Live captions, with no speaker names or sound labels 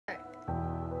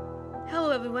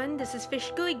Hello everyone, this is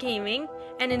Fishgooey Gaming,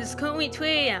 and it is currently 2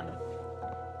 a.m.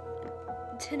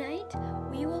 Tonight,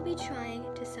 we will be trying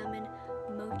to summon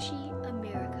Mochi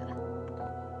America.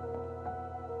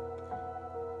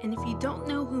 And if you don't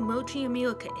know who Mochi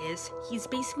America is, he's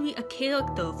basically a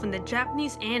character from the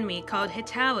Japanese anime called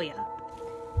Hetalia.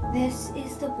 This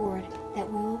is the board that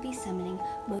we will be summoning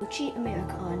Mochi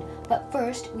America on, but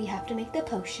first we have to make the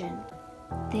potion.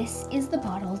 This is the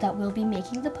bottle that we'll be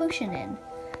making the potion in.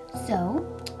 So,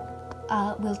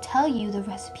 we'll tell you the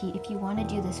recipe if you want to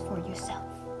do this for yourself.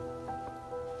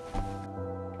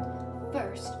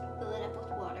 First, fill it up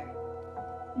with water.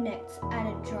 Next, add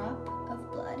a drop of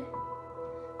blood.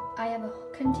 I have a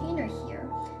container here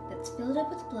that's filled up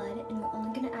with blood, and we're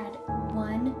only going to add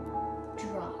 1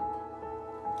 drop.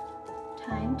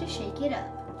 Time to shake it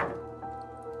up.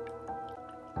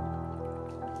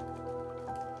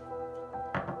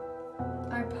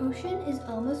 Our potion is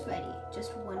almost ready,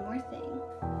 just one more thing.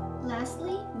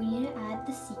 Lastly, we need to add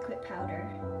the secret powder.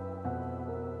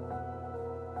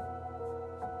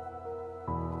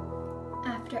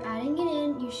 After adding it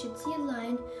in, you should see a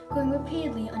line going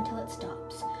repeatedly until it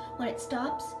stops. When it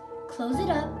stops, close it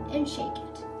up and shake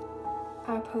it.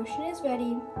 Our potion is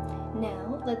ready.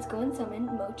 Now, let's go and summon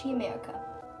Mochi America.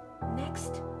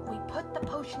 Next, we put the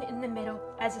potion in the middle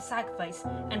as a sacrifice,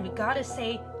 and we gotta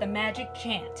say the magic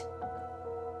chant.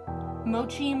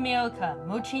 Mochi America,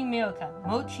 Mochi America,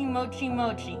 Mochi Mochi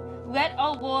Mochi. Let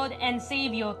our Lord and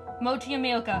Savior, Mochi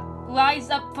America, rise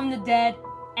up from the dead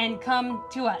and come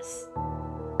to us.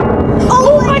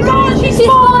 Oh my gosh, he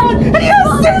spawned! And he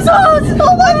has scissors!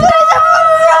 Oh my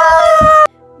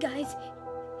god! Guys,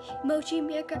 Mochi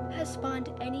America has spawned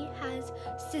and he has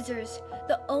scissors.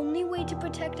 The only way to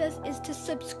protect us is to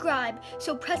subscribe.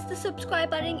 So press the subscribe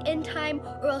button in time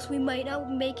or else we might not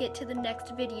make it to the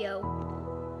next video.